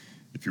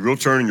If you will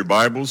turn in your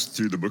Bibles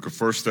to the book of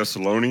 1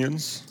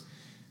 Thessalonians,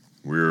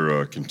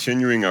 we're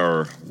continuing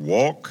our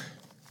walk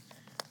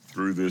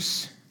through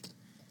this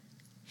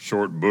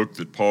short book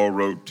that Paul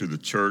wrote to the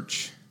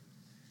church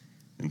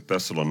in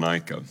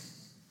Thessalonica.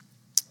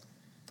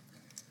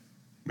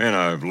 Man,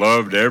 I've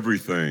loved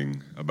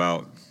everything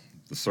about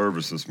the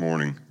service this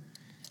morning,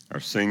 our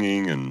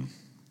singing and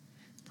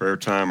prayer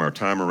time, our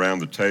time around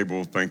the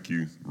table. Thank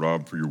you,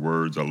 Rob, for your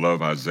words. I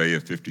love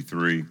Isaiah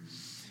 53.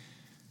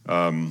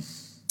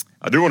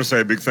 I do want to say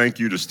a big thank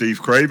you to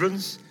Steve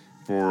Cravens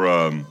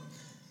for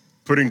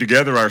putting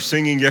together our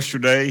singing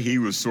yesterday. He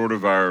was sort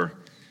of our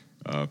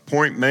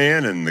point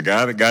man and the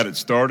guy that got it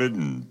started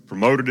and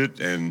promoted it.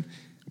 And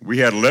we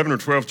had 11 or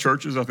 12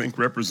 churches, I think,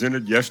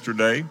 represented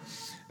yesterday.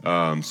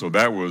 So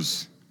that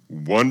was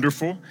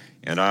wonderful.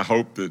 And I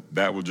hope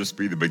that will just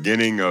be the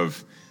beginning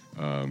of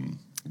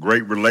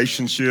great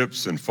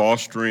relationships and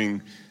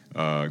fostering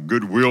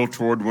goodwill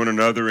toward one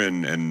another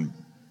and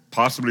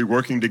possibly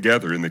working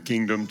together in the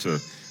kingdom to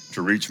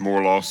reach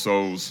more lost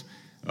souls.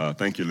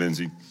 Thank you,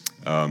 Lindsay.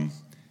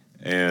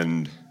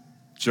 And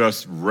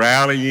just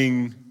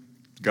rallying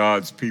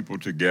God's people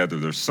together.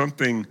 There's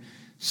something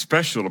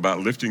special about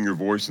lifting your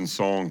voice in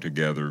song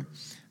together.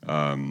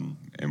 And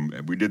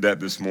we did that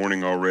this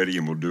morning already,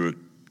 and we'll do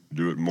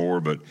it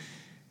more. But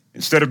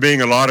instead of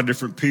being a lot of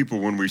different people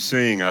when we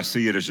sing, I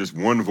see it as just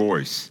one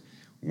voice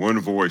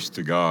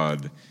to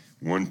God,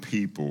 one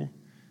people,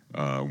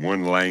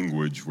 one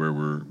language where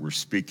we're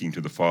speaking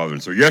to the Father.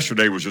 And so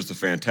yesterday was just a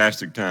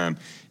fantastic time.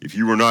 If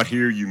you were not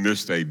here, you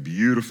missed a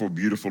beautiful,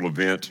 beautiful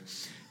event.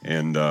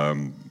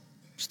 And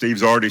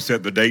Steve's already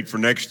set the date for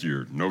next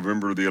year,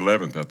 November the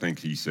 11th, I think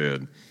he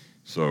said.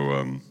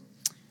 So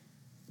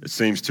it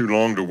seems too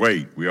long to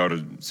wait.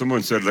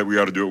 Someone said that we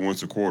ought to do it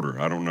once a quarter.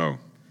 I don't know.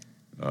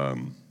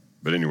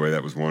 But anyway,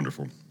 that was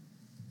wonderful.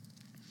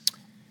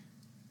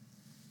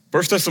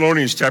 1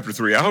 Thessalonians chapter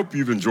 3. I hope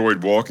you've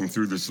enjoyed walking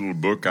through this little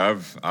book.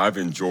 I've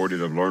enjoyed it.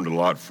 I've learned a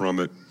lot from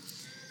it.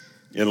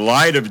 In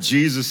light of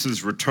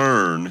Jesus'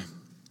 return,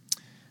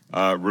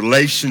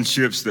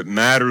 relationships that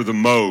matter the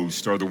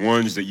most are the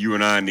ones that you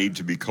and I need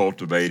to be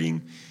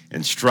cultivating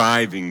and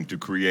striving to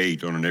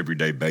create on an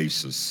everyday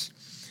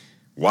basis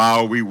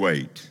while we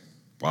wait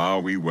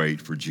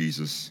for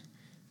Jesus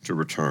to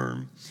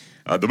return.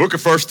 The book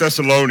of 1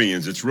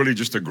 Thessalonians, it's really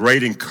just a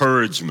great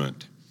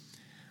encouragement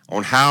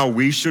on how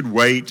we should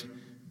wait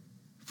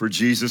for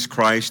Jesus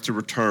Christ to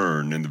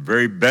return in the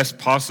very best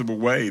possible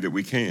way that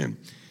we can.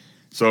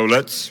 So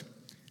let's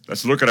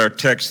look at our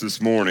text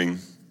this morning.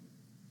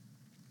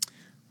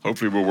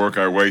 Hopefully we'll work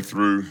our way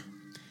through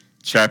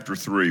chapter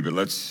 3, but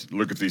let's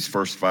look at these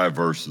first 5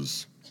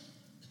 verses.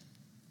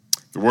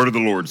 The word of the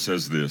Lord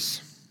says this: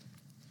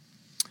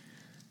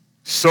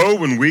 "So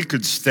when we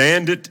could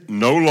stand it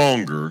no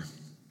longer,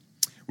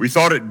 we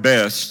thought it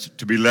best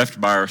to be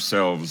left by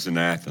ourselves in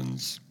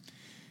Athens.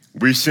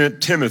 We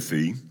sent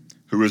Timothy,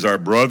 who is our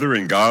brother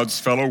and God's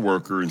fellow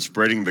worker in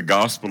spreading the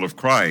gospel of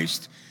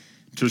Christ,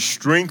 to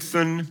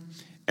strengthen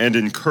and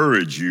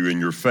encourage you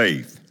in your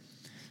faith,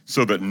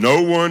 so that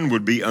no one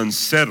would be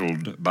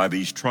unsettled by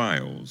these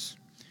trials.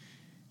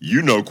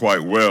 You know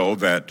quite well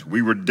that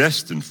we were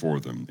destined for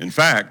them. In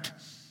fact,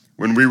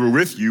 when we were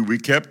with you, we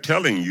kept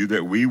telling you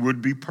that we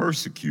would be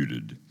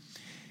persecuted.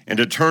 And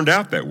it turned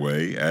out that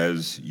way,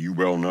 as you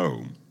well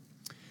know.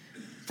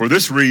 For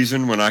this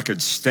reason, when I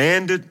could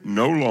stand it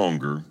no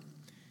longer,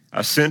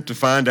 I sent to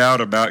find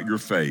out about your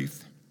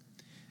faith.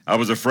 I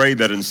was afraid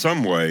that in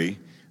some way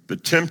the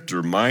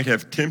tempter might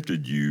have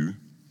tempted you,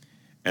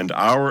 and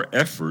our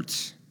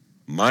efforts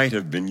might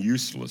have been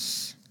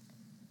useless."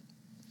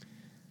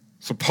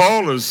 So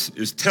Paul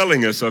is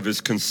telling us of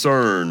his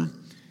concern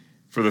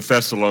for the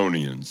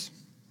Thessalonians.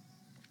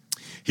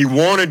 He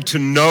wanted to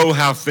know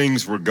how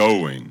things were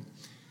going.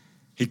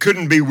 He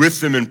couldn't be with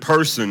them in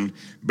person,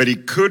 but he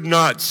could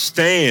not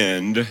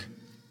stand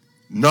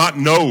not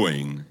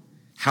knowing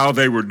how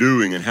they were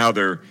doing and how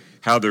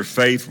their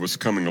faith was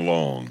coming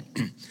along.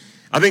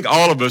 I think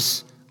all of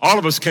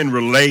us can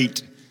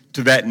relate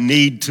to that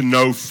need to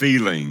know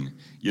feeling.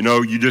 You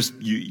know,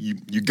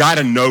 you got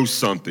to know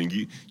something.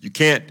 You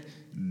can't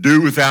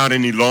do without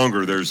any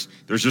longer. There's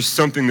just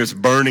something that's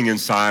burning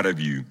inside of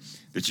you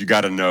that you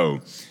got to know.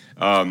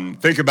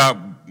 Think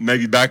about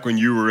maybe back when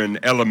you were in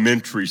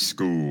elementary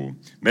school,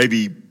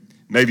 maybe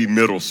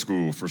middle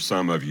school for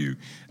some of you.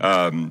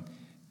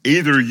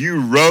 Either you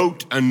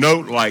wrote a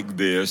note like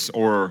this,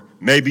 or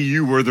maybe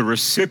you were the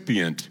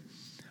recipient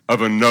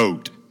of a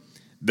note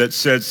that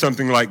said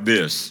something like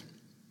this: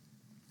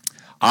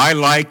 "I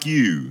like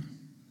you.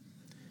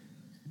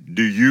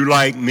 Do you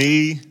like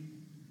me?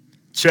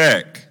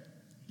 Check.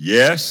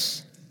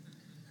 Yes,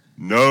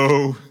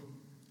 no,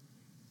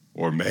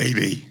 or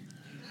maybe."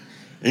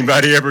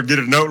 Anybody ever get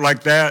a note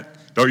like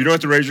that? No, you don't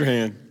have to raise your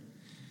hand.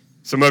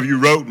 Some of you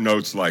wrote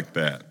notes like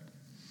that.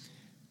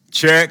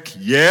 Check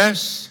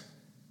yes,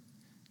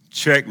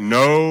 check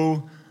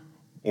no,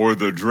 or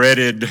the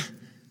dreaded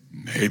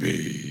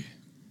maybe.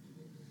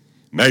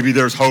 Maybe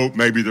there's hope,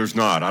 maybe there's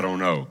not, I don't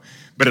know.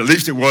 But at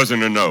least it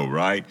wasn't a no,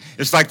 right?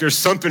 It's like there's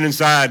something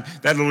inside.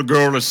 That little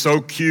girl is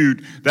so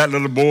cute. That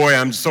little boy,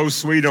 I'm so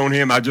sweet on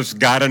him. I just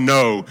got to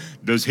know,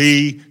 does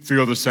he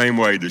feel the same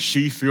way? Does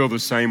she feel the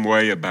same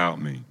way about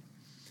me?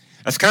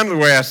 That's kind of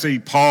the way I see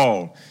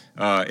Paul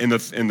in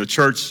the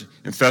church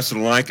in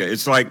Thessalonica.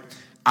 It's like,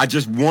 I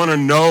just want to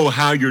know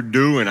how you're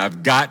doing.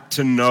 I've got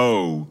to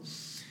know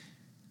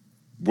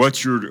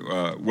what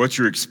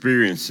you're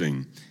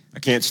experiencing. I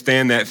can't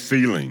stand that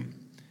feeling.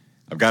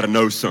 I've got to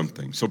know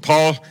something. So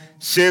Paul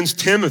sends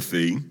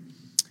Timothy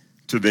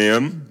to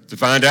them to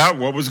find out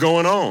what was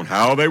going on,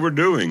 how they were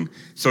doing,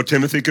 so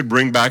Timothy could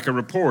bring back a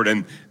report.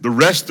 And the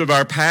rest of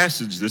our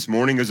passage this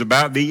morning is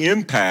about the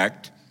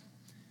impact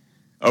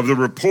of the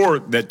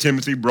report that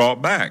Timothy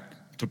brought back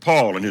to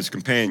Paul and his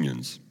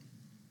companions.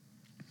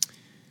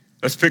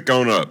 Let's pick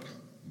on up.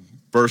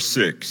 Verse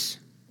 6.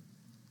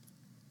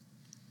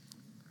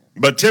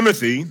 But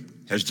Timothy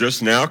has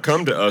just now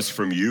come to us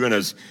from you and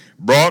has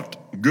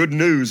brought good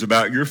news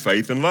about your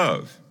faith and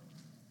love.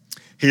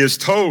 He has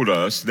told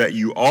us that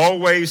you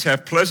always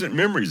have pleasant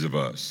memories of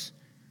us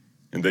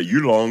and that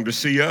you long to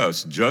see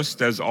us,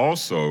 just as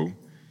also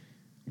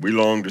we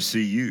long to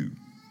see you.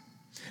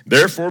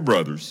 Therefore,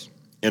 brothers,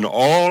 in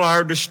all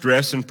our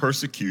distress and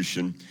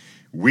persecution,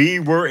 we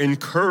were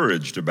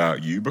encouraged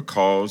about you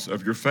because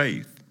of your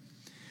faith.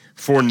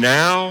 For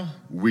now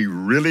we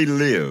really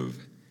live,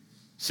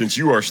 since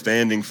you are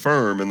standing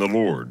firm in the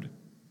Lord.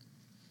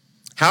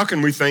 How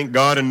can we thank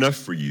God enough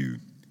for you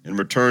in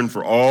return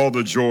for all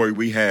the joy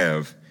we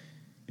have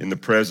in the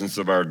presence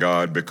of our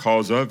God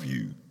because of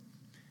you?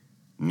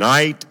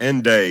 Night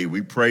and day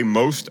we pray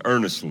most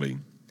earnestly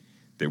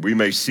that we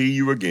may see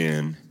you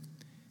again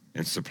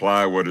and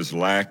supply what is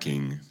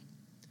lacking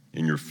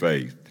in your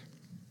faith.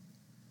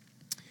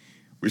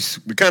 We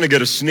kind of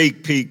get a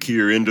sneak peek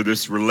here into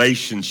this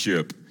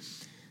relationship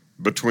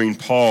between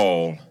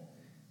Paul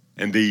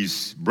and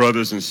these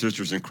brothers and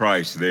sisters in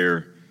Christ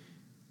there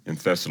in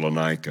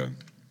Thessalonica.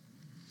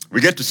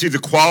 We get to see the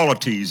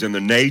qualities and the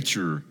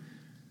nature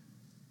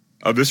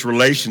of this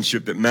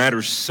relationship that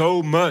matters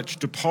so much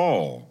to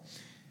Paul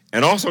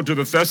and also to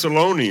the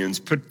Thessalonians,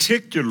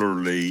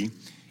 particularly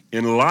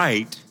in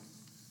light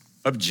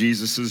of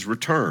Jesus'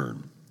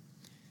 return.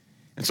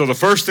 And so the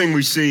first thing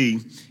we see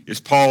is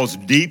Paul's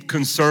deep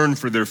concern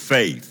for their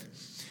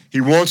faith.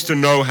 He wants to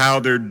know how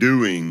they're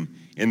doing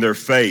in their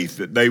faith,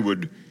 that they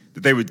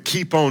would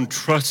keep on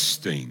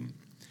trusting,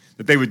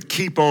 that they would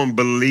keep on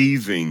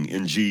believing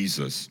in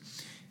Jesus,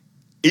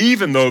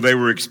 even though they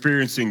were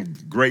experiencing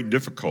great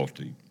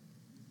difficulty,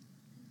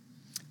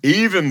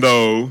 even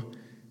though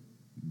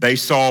they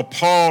saw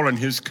Paul and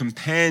his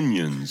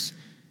companions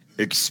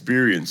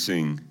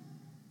experiencing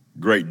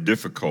great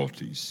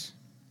difficulties.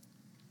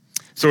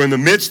 So in the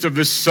midst of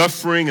this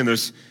suffering and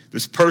this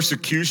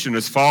persecution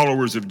as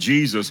followers of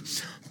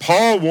Jesus,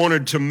 Paul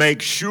wanted to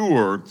make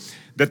sure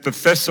that the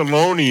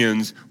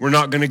Thessalonians were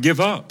not going to give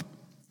up.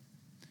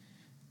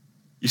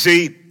 You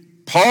see,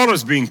 Paul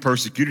is being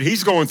persecuted.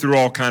 He's going through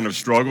all kinds of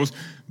struggles,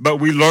 but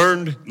we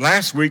learned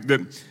last week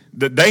that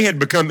they had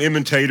become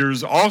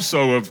imitators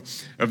also of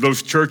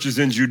those churches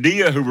in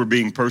Judea who were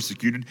being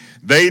persecuted.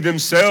 They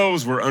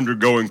themselves were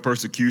undergoing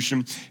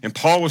persecution, and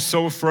Paul was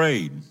so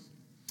afraid.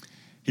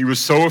 He was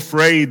so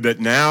afraid that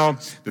now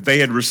that they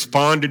had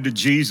responded to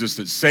Jesus,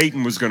 that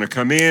Satan was going to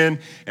come in,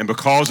 and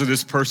because of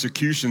this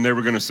persecution, they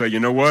were going to say, you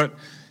know what?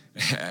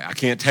 I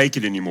can't take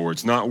it anymore.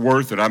 It's not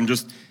worth it. I'm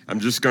just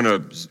going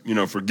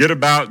to, forget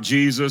about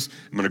Jesus.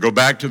 I'm going to go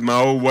back to my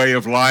old way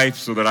of life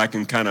so that I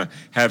can kind of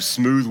have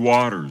smooth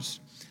waters,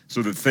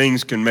 so that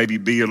things can maybe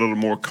be a little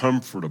more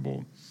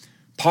comfortable.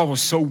 Paul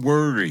was so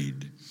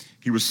worried.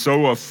 He was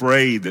so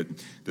afraid that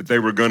they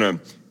were going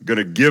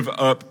to give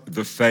up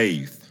the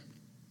faith.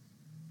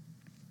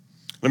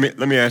 Let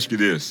me ask you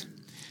this.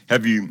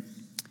 Have you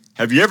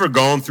ever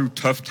gone through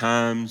tough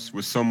times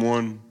with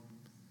someone?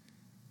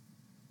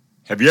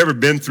 Have you ever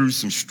been through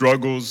some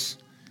struggles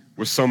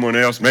with someone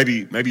else?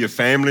 Maybe a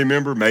family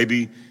member,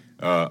 maybe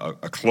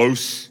a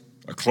close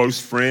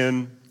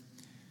friend.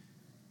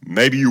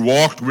 Maybe you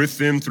walked with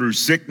them through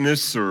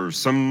sickness or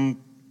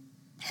some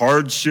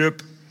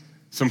hardship,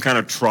 some kind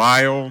of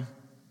trial.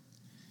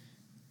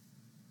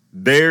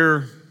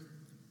 There's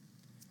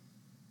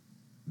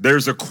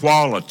a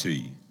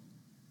quality.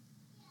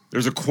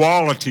 There's a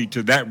quality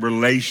to that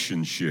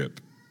relationship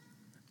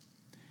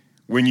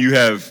when you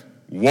have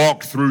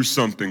walked through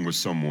something with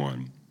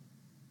someone,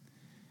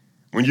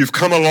 when you've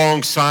come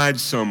alongside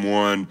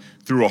someone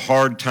through a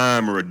hard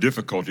time or a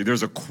difficulty.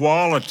 There's a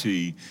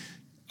quality,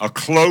 a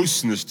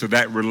closeness to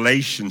that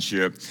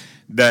relationship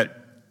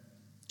that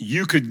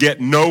you could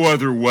get no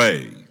other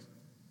way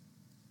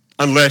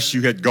unless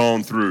you had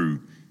gone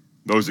through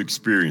those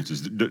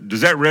experiences.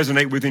 Does that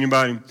resonate with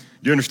anybody? Do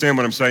you understand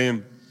what I'm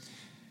saying?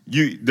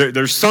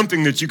 There's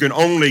something that you can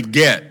only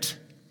get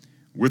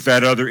with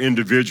that other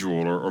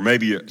individual or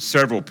maybe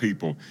several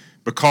people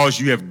because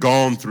you have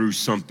gone through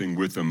something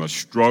with them, a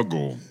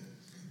struggle,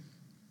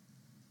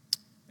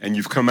 and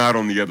you've come out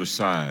on the other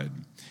side.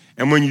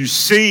 And when you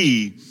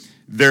see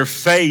their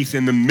faith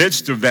in the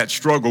midst of that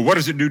struggle, what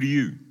does it do to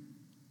you?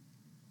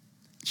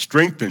 It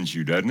strengthens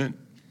you, doesn't it?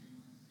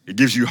 It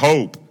gives you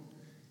hope.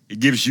 It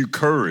gives you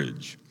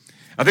courage.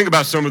 I think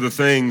about some of the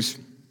things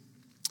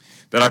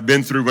that I've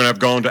been through when I've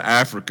gone to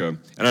Africa.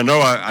 And I know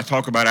I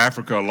talk about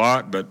Africa a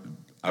lot, but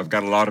I've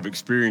got a lot of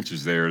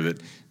experiences there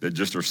that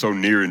just are so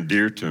near and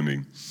dear to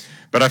me.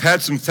 But I've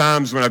had some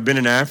times when I've been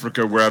in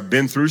Africa where I've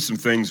been through some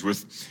things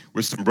with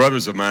some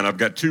brothers of mine. I've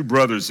got two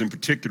brothers in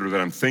particular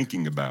that I'm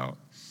thinking about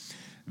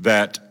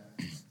that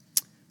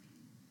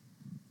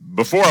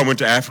before I went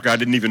to Africa, I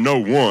didn't even know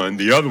one.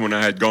 The other one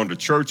I had gone to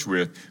church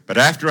with. But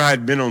after I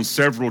had been on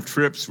several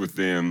trips with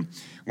them,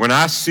 when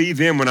I see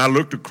them, when I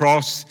looked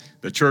across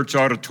the church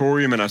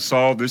auditorium and I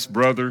saw this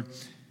brother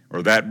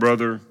or that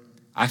brother,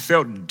 I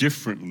felt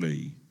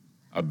differently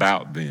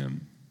about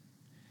them.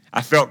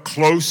 I felt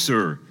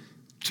closer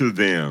to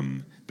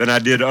them than I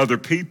did other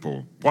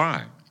people.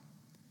 Why?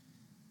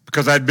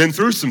 Because I'd been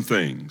through some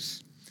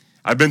things.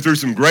 I've been through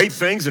some great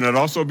things, and I'd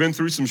also been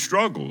through some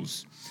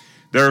struggles.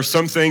 There are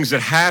some things that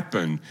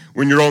happen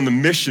when you're on the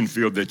mission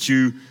field that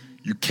you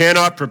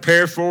cannot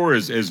prepare for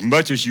as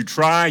much as you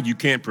try. You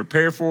can't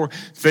prepare for.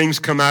 Things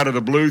come out of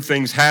the blue,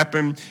 things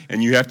happen,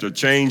 and you have to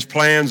change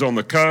plans on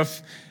the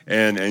cuff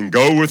and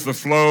go with the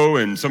flow.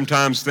 And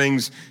sometimes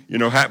things,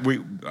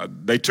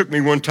 they took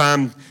me one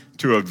time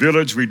to a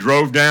village. We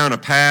drove down a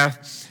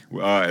path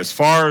as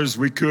far as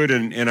we could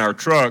in our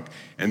truck,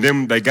 and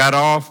then they got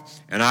off,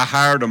 and I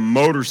hired a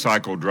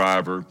motorcycle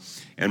driver,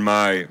 and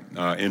my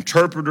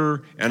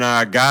interpreter and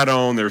I got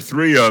on. There are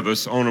three of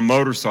us on a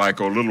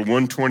motorcycle, a little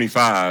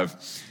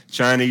 125,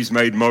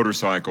 Chinese-made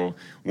motorcycle,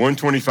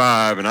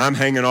 125, and I'm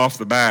hanging off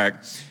the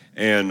back,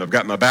 and I've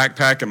got my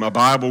backpack and my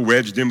Bible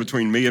wedged in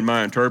between me and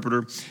my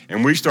interpreter,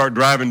 and we start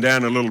driving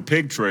down a little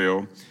pig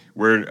trail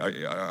where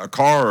a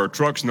car or a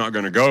truck's not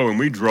going to go, and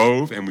we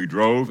drove and we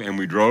drove and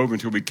we drove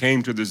until we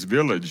came to this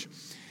village.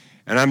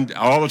 And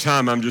all the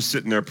time I'm just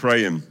sitting there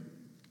praying,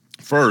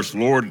 first,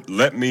 Lord,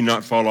 let me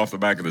not fall off the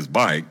back of this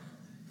bike,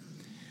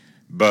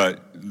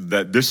 but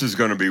that this is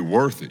going to be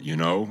worth it,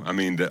 I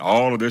mean, that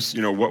all of this,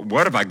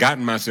 what have I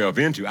gotten myself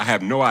into? I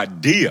have no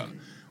idea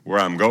where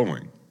I'm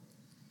going.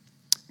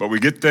 But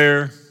we get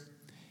there,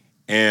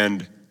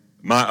 and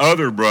my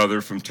other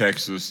brother from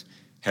Texas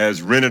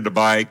has rented a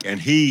bike,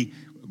 and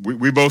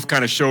we both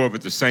kind of show up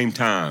at the same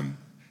time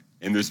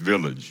in this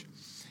village.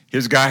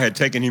 His guy had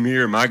taken him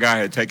here, and my guy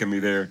had taken me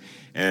there,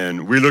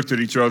 and we looked at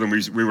each other,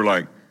 and we were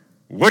like,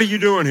 what are you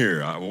doing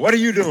here? What are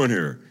you doing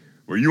here?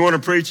 Well, you want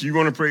to preach? You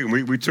want to preach?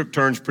 And we took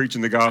turns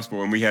preaching the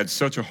gospel, and we had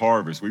such a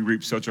harvest. We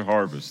reaped such a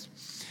harvest.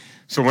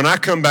 So when I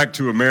come back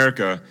to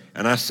America,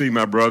 and I see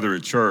my brother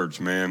at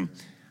church, man,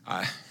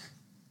 I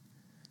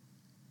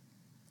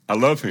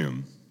love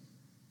him.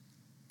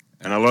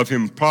 And I love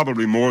him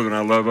probably more than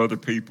I love other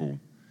people.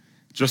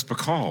 Just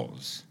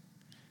because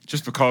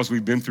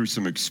we've been through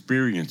some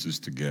experiences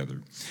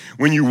together.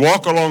 When you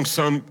walk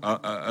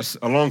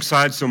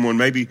alongside someone,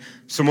 maybe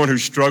someone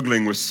who's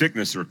struggling with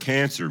sickness or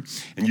cancer,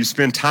 and you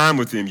spend time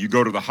with them, you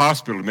go to the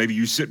hospital, maybe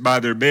you sit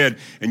by their bed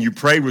and you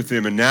pray with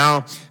them, and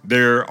now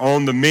they're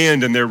on the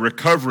mend and they're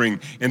recovering,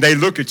 and they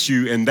look at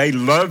you and they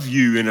love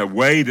you in a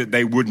way that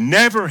they would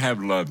never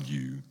have loved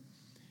you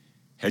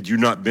had you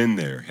not been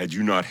there, had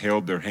you not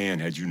held their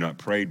hand, had you not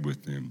prayed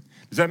with them.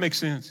 Does that make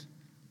sense?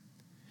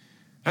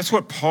 That's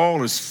what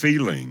Paul is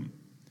feeling.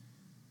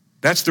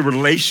 That's the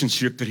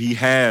relationship that he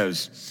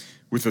has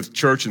with the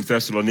church in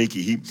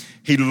Thessaloniki.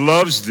 He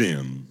loves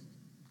them.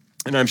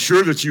 And I'm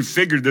sure that you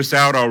figured this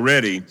out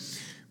already,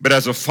 but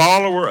as a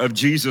follower of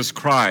Jesus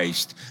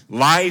Christ,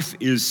 life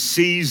is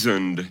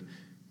seasoned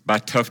by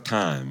tough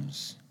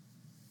times,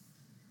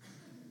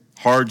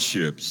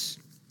 hardships,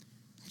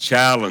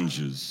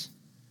 challenges,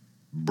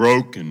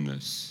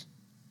 brokenness,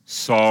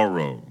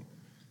 sorrow,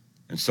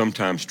 and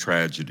sometimes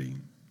tragedy.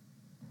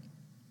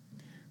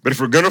 But if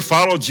we're going to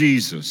follow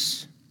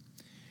Jesus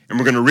and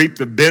we're going to reap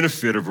the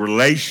benefit of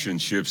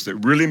relationships that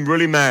really,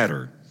 really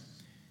matter,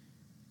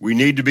 we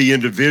need to be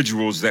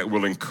individuals that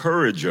will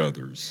encourage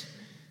others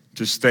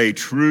to stay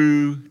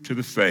true to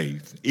the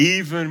faith,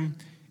 even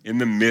in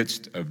the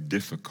midst of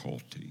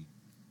difficulty,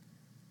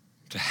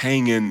 to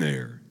hang in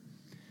there,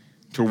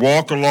 to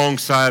walk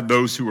alongside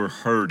those who are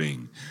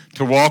hurting,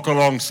 to walk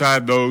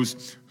alongside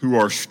those who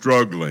are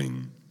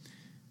struggling,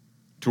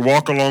 to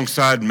walk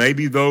alongside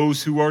maybe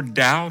those who are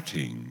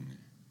doubting,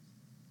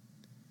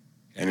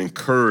 and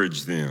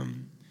encourage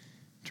them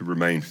to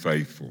remain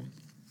faithful.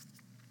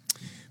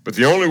 But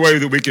the only way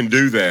that we can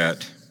do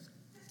that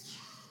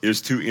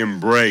is to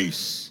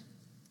embrace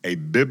a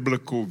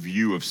biblical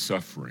view of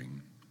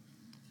suffering.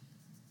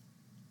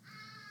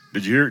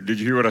 Did you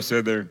hear what I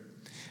said there?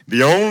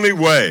 The only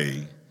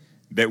way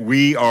that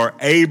we are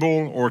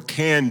able or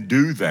can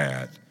do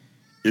that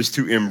is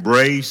to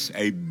embrace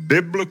a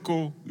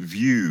biblical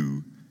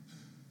view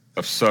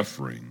of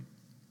suffering.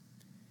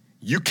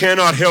 You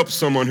cannot help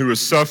someone who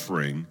is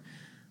suffering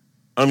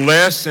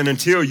unless and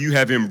until you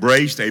have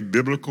embraced a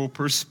biblical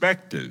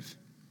perspective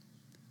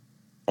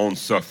on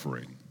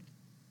suffering.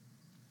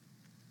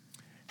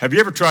 Have you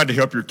ever tried to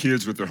help your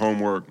kids with their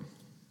homework?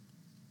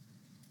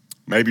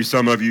 Maybe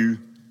some of you,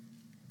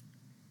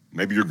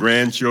 maybe your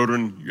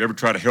grandchildren, you ever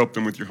try to help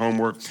them with your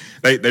homework?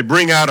 They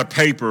bring out a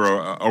paper,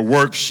 a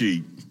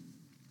worksheet,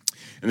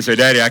 and they say,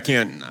 Daddy, I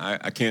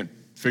can't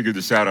figure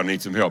this out. I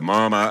need some help.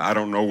 Mom, I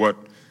don't know what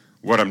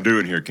I'm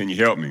doing here. Can you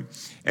help me?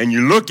 And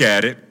you look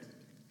at it,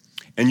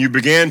 and you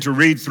begin to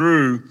read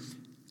through,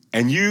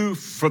 and you,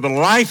 for the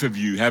life of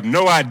you, have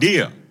no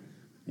idea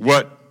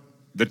what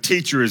the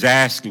teacher is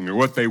asking or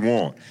what they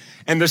want.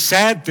 And the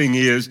sad thing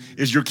is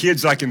your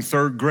kid's like in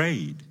third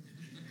grade.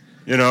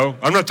 You know,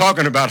 I'm not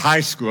talking about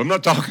high school. I'm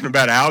not talking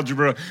about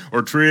algebra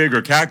or trig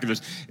or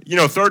calculus. You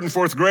know, third and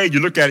fourth grade, you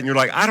look at it and you're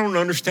like, I don't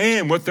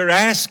understand what they're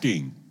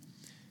asking.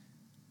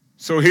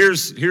 So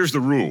here's the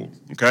rule,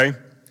 okay?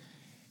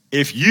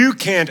 If you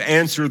can't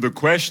answer the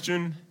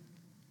question,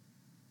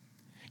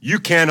 you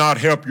cannot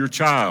help your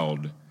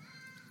child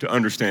to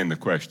understand the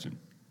question,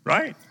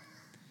 right?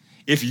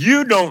 If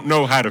you don't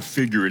know how to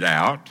figure it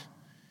out,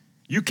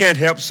 you can't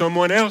help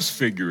someone else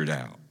figure it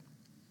out.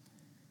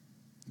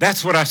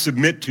 That's what I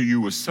submit to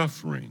you with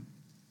suffering.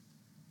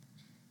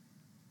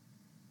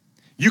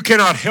 You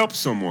cannot help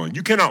someone.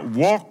 You cannot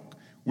walk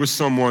with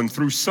someone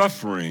through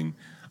suffering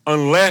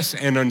unless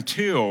and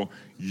until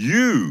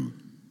you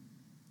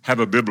have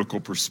a biblical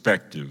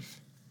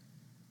perspective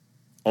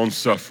on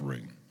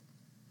suffering.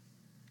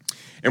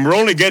 And we're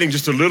only getting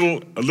just a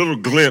little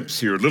glimpse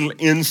here, a little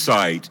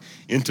insight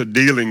into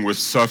dealing with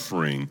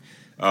suffering,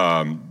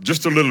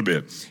 just a little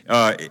bit.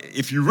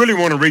 If you really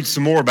want to read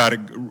some more about it,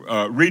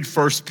 read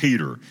 1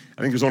 Peter.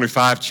 I think there's only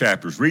 5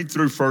 chapters. Read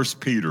through 1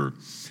 Peter.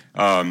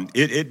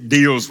 It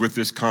deals with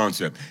this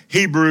concept.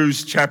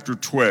 Hebrews chapter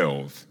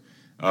 12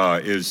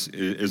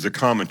 is a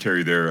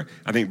commentary there.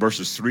 I think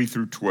verses 3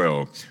 through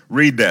 12.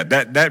 Read that.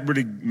 That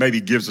really maybe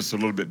gives us a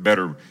little bit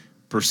better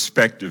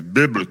perspective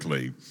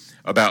biblically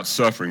about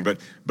suffering. But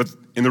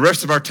in the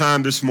rest of our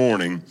time this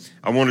morning,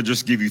 I want to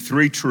just give you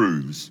 3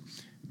 truths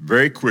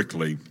very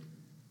quickly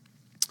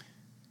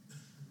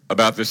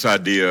about this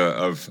idea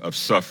of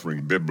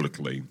suffering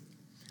biblically.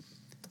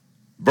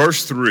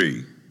 Verse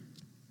 3.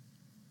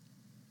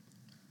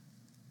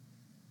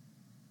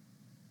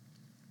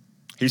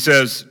 He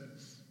says,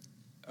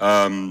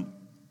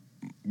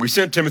 we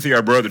sent Timothy,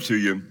 our brother, to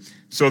you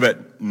so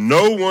that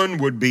no one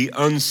would be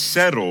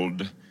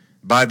unsettled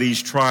by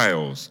these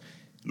trials.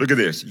 Look at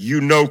this.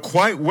 You know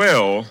quite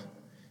well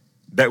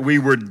that we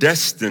were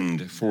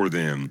destined for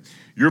them.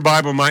 Your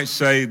Bible might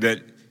say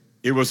that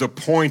it was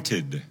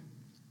appointed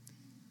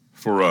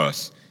for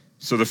us.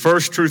 So the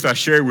first truth I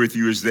share with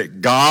you is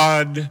that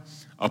God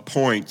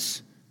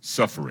appoints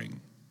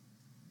suffering.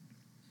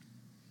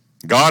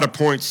 God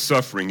appoints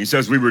suffering. He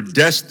says we were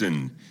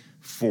destined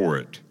for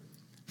it.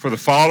 For the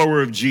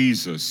follower of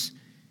Jesus,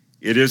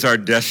 it is our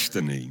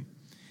destiny.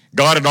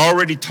 God had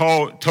already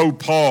told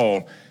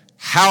Paul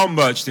how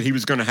much that he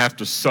was going to have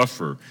to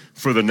suffer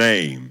for the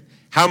name,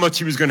 how much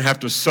he was going to have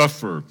to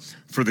suffer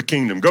for the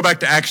kingdom. Go back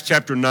to Acts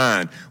chapter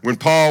 9, when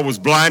Paul was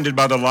blinded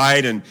by the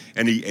light and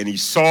he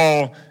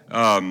saw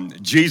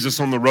Jesus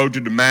on the road to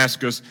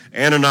Damascus.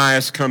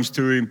 Ananias comes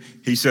to him.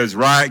 He says,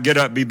 "Right, get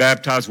up, be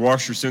baptized,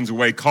 wash your sins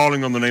away,"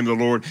 calling on the name of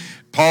the Lord.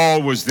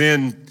 Paul was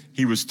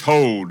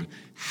told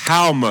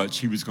how much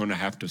he was going to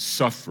have to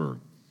suffer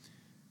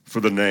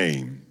for the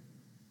name.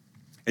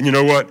 And you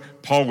know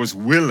what? Paul was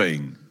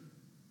willing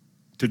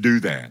to do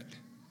that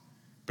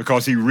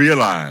because he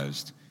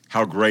realized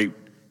how great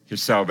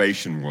his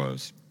salvation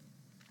was.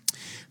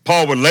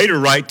 Paul would later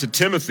write to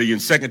Timothy in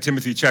 2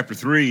 Timothy chapter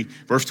 3,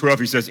 verse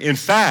 12. He says, "In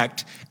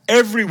fact,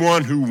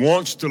 everyone who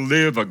wants to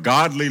live a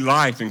godly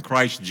life in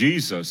Christ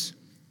Jesus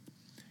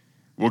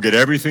will get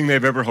everything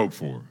they've ever hoped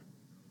for."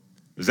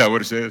 Is that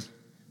what it says?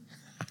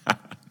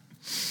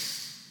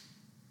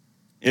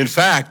 In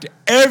fact,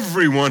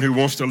 everyone who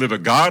wants to live a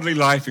godly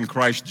life in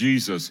Christ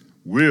Jesus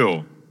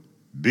will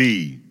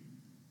be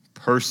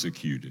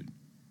persecuted.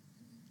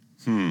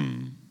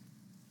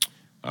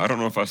 I don't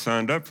know if I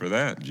signed up for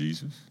that,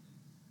 Jesus.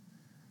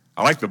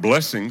 I like the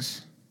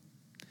blessings.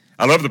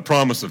 I love the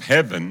promise of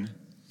heaven,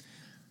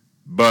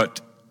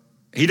 but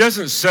he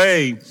doesn't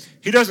say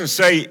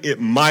it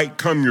might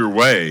come your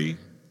way.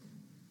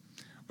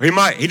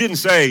 He didn't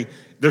say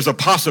there's a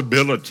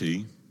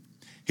possibility.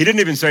 He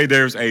didn't even say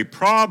there's a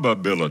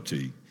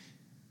probability.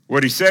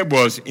 What he said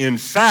was, in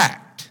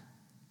fact,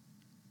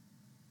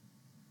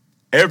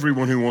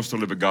 everyone who wants to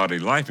live a godly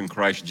life in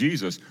Christ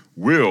Jesus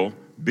will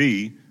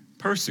be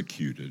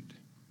persecuted.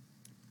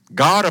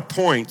 God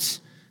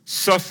appoints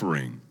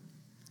suffering.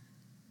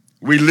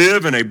 We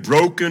live in a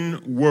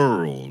broken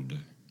world.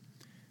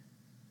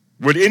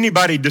 Would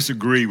anybody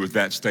disagree with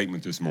that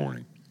statement this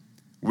morning?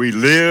 We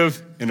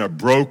live in a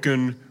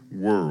broken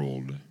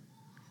world.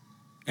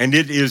 And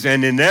it is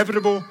an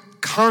inevitable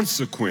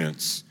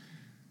consequence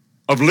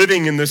of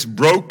living in this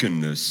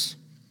brokenness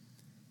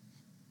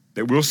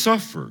that we'll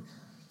suffer.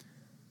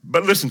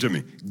 But listen to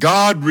me.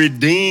 God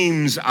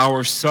redeems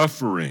our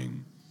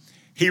suffering.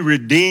 He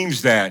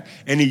redeems that,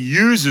 and he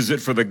uses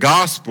it for the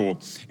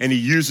gospel, and he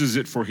uses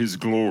it for his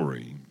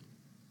glory.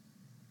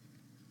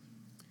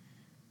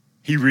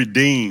 He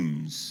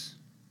redeems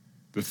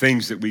the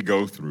things that we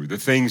go through, the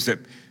things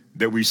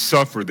that we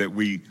suffer, that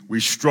we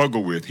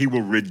struggle with. He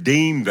will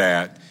redeem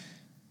that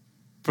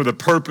for the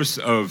purpose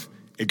of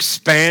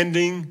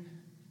expanding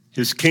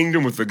his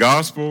kingdom with the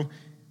gospel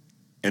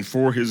and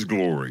for his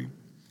glory.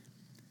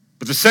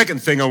 But the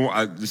second thing,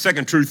 the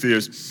second truth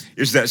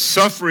is that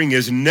suffering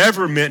is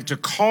never meant to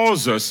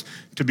cause us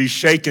to be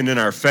shaken in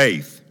our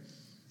faith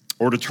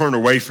or to turn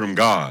away from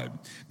God.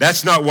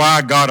 That's not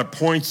why God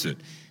appoints it.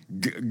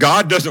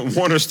 God doesn't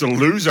want us to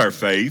lose our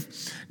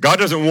faith. God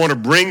doesn't want to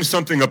bring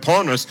something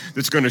upon us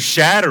that's going to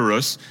shatter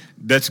us,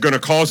 that's going to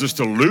cause us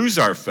to lose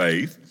our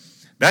faith.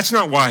 That's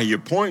not why he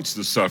appoints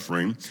the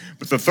suffering.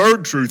 But the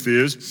third truth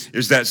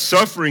is that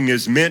suffering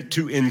is meant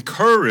to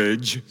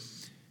encourage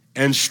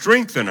and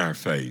strengthen our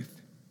faith.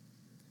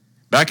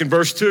 Back in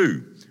verse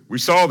 2, we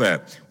saw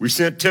that. We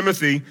sent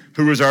Timothy,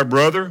 who is our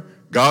brother,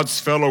 God's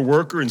fellow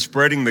worker in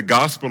spreading the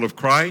gospel of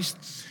Christ,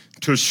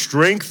 to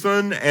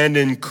strengthen and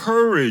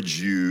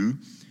encourage you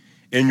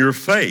in your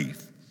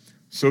faith,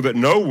 so that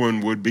no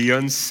one would be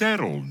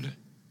unsettled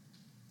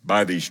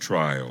by these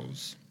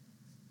trials.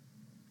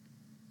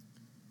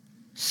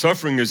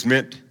 Suffering is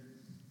meant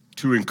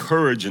to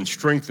encourage and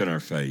strengthen our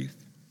faith,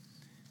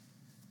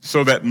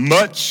 so that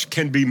much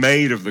can be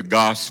made of the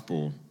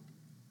gospel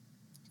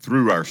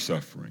through our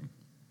suffering,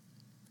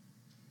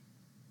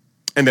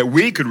 and that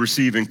we could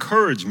receive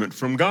encouragement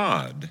from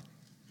God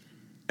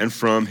and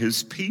from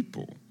his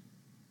people.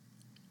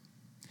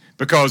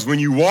 Because when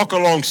you walk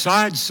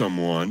alongside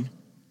someone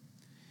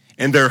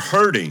and they're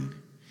hurting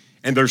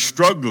and they're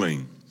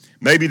struggling,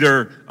 maybe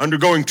they're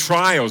undergoing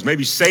trials,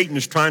 maybe Satan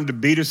is trying to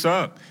beat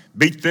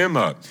them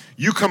up.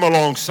 You come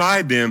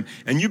alongside them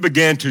and you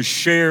begin to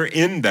share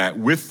in that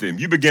with them.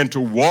 You begin to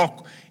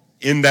walk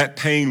in that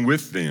pain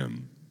with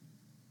them.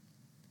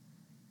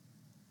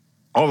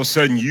 All of a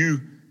sudden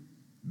you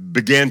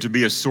began to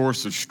be a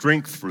source of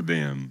strength for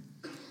them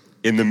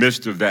in the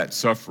midst of that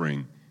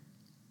suffering.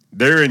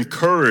 They're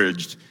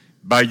encouraged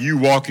by you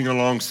walking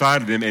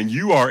alongside of them, and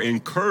you are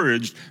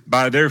encouraged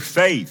by their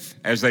faith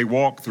as they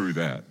walk through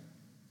that.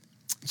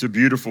 It's a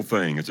beautiful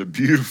thing. It's a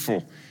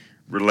beautiful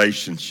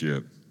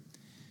relationship.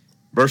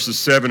 Verses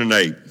 7 and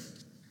 8.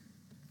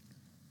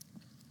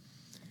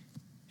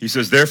 He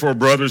says, "Therefore,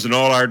 brothers, in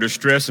all our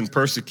distress and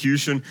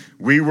persecution,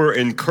 we were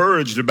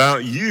encouraged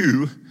about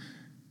you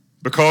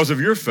because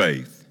of your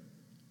faith."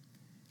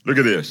 Look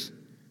at this.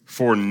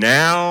 "For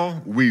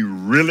now we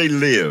really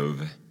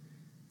live,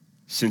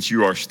 since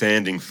you are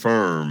standing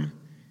firm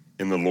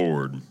in the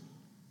Lord."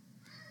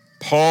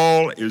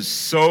 Paul is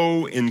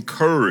so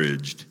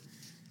encouraged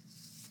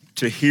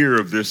to hear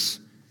of this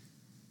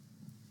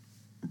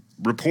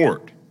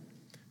report.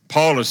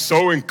 Paul is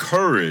so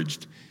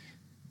encouraged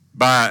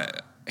by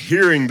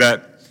hearing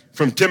that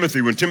from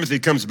Timothy, when Timothy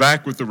comes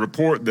back with the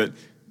report that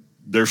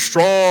they're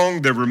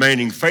strong, they're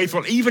remaining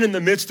faithful, even in the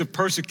midst of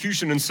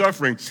persecution and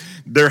suffering,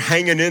 they're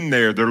hanging in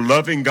there, they're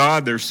loving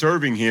God, they're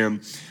serving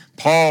him.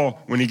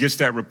 Paul, when he gets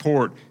that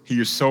report,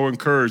 he is so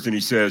encouraged, and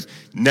he says,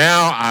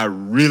 "Now I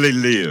really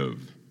live,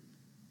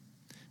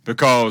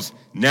 because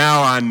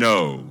now I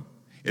know."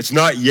 It's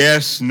not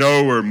yes,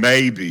 no, or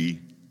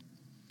maybe.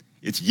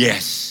 It's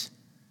yes.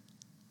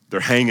 They're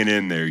hanging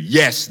in there.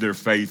 Yes, they're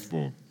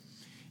faithful.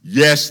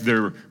 Yes,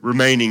 they're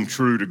remaining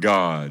true to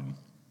God.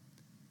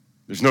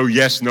 There's no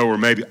yes, no, or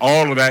maybe.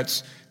 All of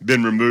that's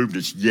been removed.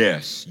 It's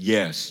yes,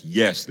 yes,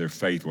 yes, they're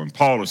faithful. And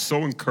Paul is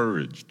so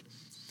encouraged.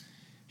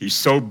 He's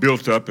so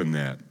built up in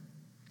that.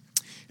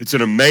 It's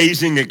an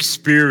amazing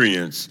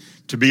experience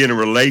to be in a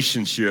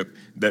relationship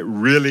that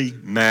really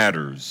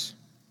matters,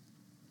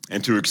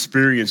 and to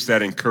experience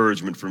that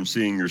encouragement from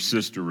seeing your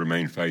sister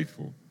remain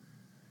faithful,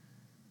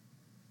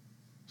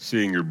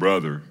 seeing your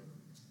brother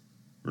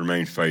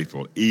remain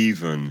faithful,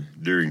 even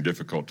during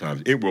difficult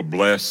times. It will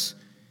bless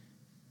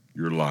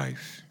your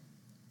life.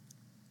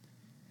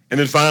 And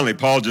then finally,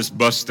 Paul just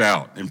busts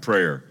out in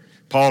prayer.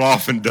 Paul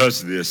often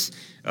does this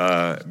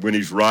when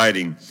he's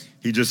writing.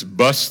 He just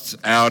busts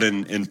out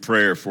in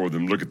prayer for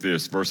them. Look at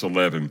this, verse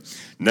 11.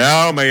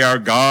 "Now may our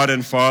God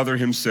and Father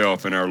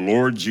himself and our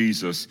Lord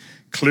Jesus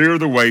clear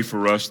the way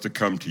for us to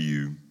come to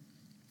you.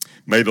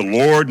 May the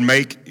Lord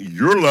make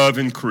your love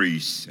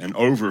increase and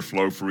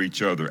overflow for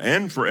each other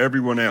and for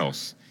everyone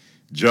else,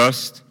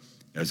 just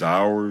as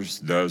ours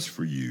does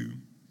for you.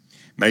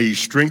 May he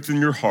strengthen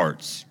your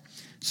hearts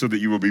so that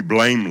you will be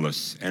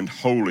blameless and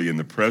holy in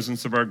the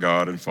presence of our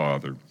God and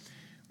Father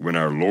when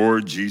our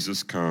Lord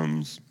Jesus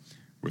comes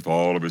with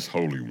all of his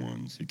holy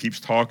ones." He keeps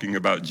talking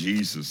about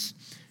Jesus'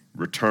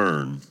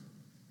 return.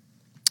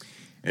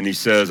 And he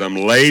says, "I'm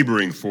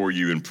laboring for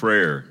you in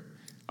prayer.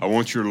 I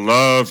want your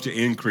love to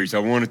increase. I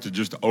want it to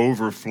just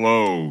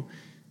overflow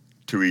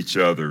to each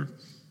other.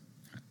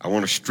 I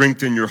want to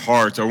strengthen your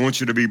hearts. I want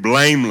you to be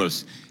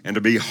blameless and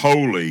to be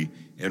holy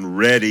and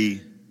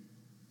ready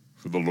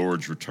for the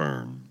Lord's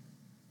return."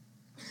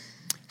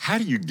 How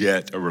do you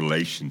get a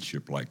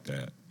relationship like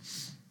that?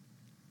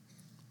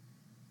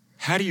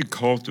 How do you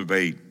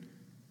cultivate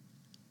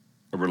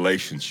a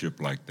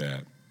relationship like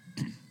that?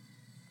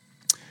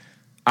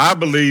 I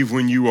believe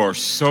when you are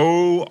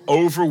so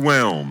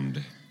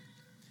overwhelmed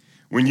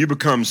when you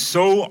become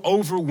so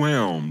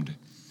overwhelmed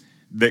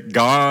that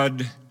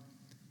God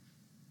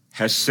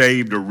has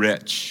saved a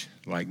wretch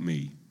like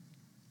me.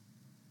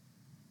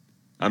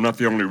 I'm not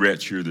the only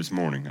wretch here this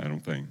morning, I don't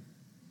think.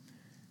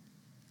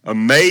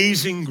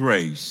 Amazing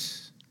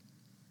grace,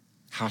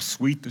 how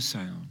sweet the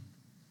sound.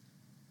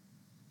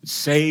 It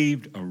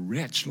saved a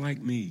wretch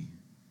like me.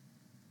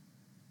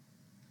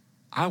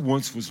 I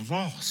once was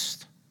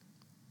lost,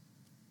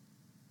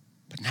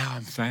 but now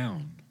I'm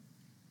found.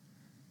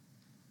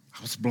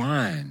 I was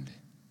blind,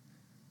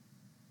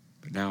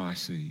 but now I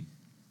see.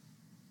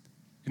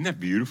 Isn't that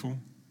beautiful?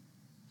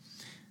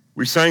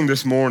 We sang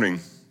this morning,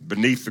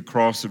 Beneath the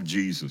Cross of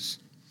Jesus.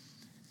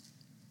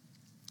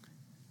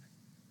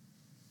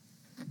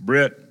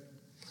 Brett,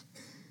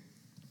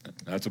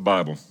 that's a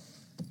Bible.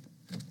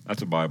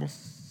 That's a Bible.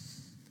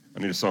 I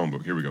need a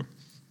songbook. Here we go.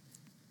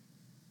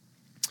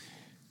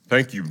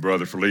 Thank you,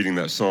 brother, for leading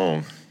that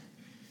song.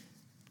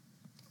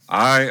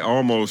 I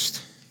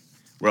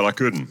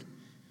couldn't.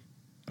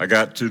 I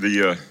got to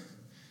the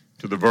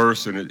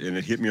verse and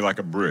it hit me like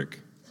a brick.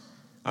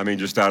 I mean,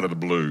 just out of the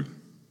blue.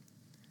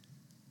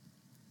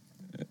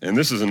 And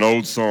this is an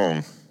old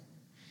song,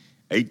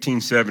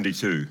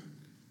 1872.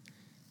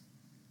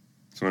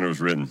 That's when it was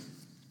written.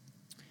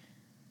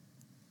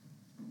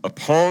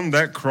 Upon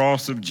that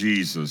cross of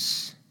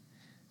Jesus,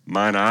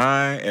 mine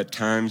eye at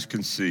times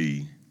can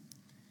see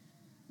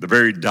the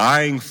very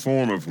dying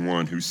form of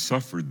one who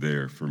suffered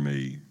there for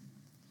me.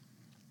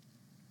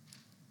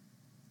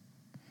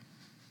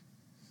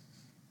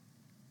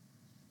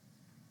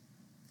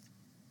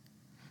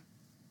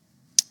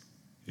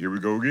 Here we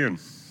go again.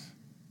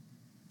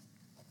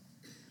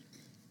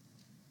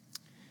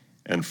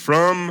 And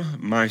from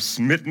my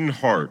smitten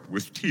heart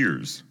with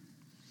tears,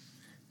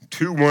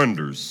 two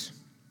wonders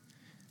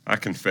I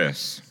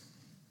confess.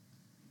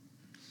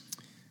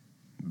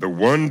 The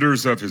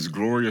wonders of his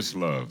glorious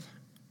love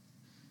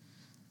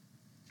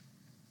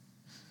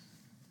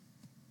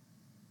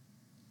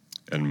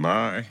and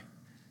my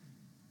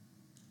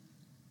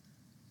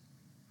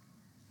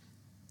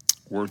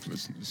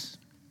worthlessness,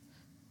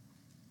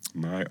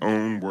 my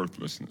own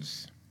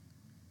worthlessness.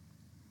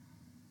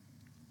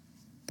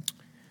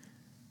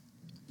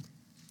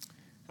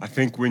 I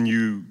think when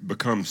you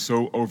become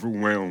so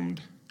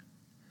overwhelmed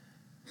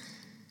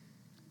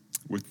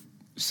with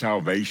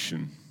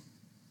salvation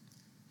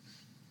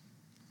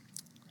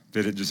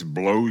that it just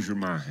blows your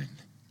mind.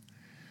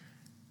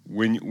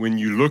 When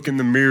you look in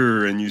the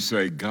mirror and you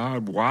say,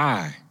 God,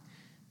 why?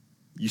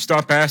 You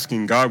stop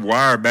asking, God,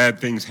 why are bad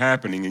things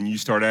happening? And you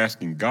start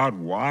asking, God,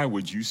 why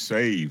would you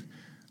save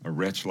a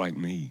wretch like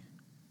me?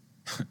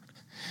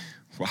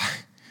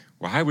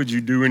 Why would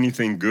you do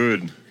anything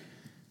good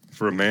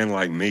for a man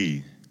like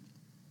me?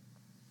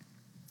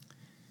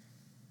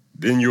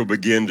 Then you'll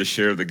begin to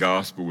share the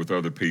gospel with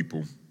other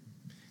people.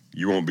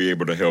 You won't be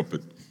able to help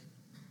it.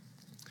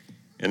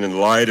 And in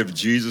light of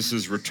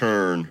Jesus'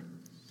 return,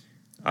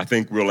 I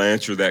think we'll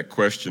answer that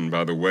question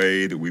by the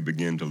way that we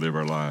begin to live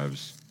our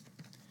lives.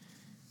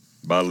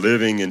 By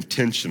living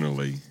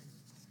intentionally,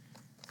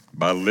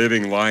 by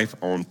living life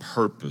on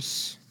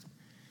purpose,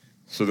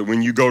 so that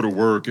when you go to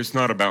work, it's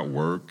not about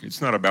work,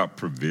 it's not about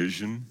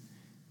provision,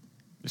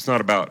 it's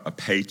not about a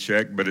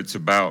paycheck, but it's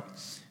about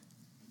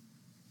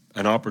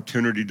an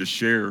opportunity to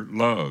share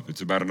love.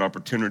 It's about an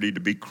opportunity to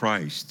be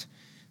Christ.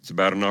 It's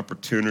about an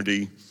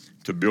opportunity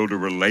to build a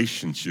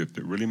relationship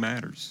that really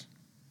matters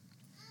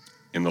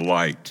in the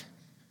light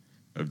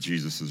of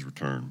Jesus'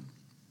 return.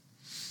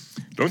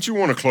 Don't you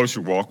want a closer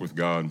walk with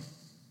God?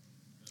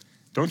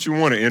 Don't you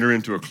want to enter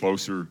into a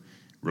closer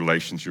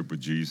relationship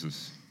with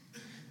Jesus?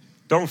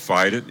 Don't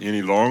fight it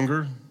any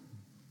longer.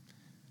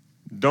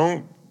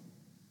 Don't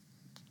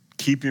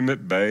keep him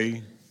at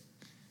bay.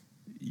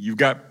 You've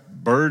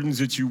got burdens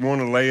that you want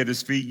to lay at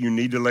his feet, you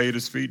need to lay at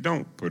his feet.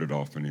 Don't put it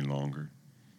off any longer.